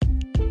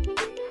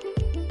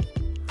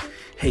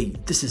Hey,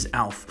 this is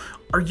Alf.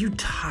 Are you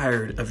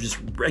tired of just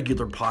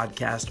regular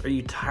podcasts? Are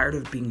you tired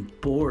of being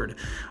bored?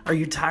 Are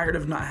you tired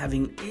of not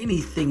having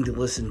anything to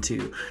listen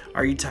to?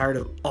 Are you tired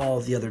of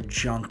all the other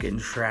junk and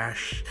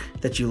trash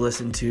that you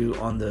listen to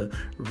on the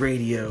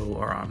radio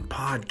or on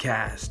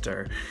podcast?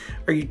 Or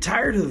are you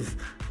tired of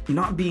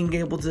not being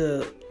able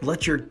to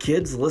let your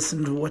kids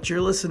listen to what you're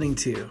listening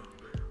to?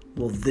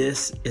 Well,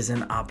 this is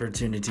an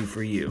opportunity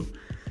for you.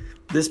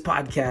 This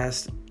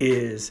podcast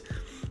is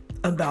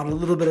about a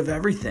little bit of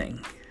everything,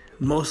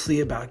 mostly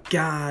about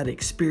God,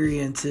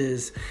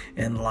 experiences,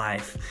 and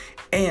life.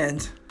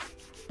 And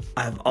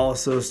I've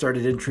also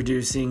started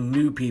introducing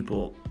new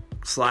people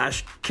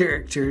 /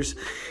 characters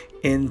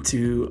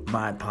into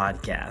my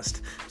podcast.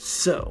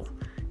 So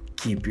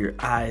keep your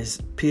eyes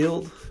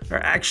peeled, or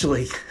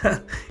actually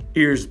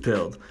ears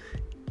peeled,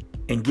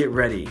 and get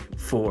ready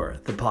for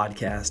the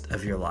podcast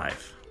of your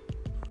life.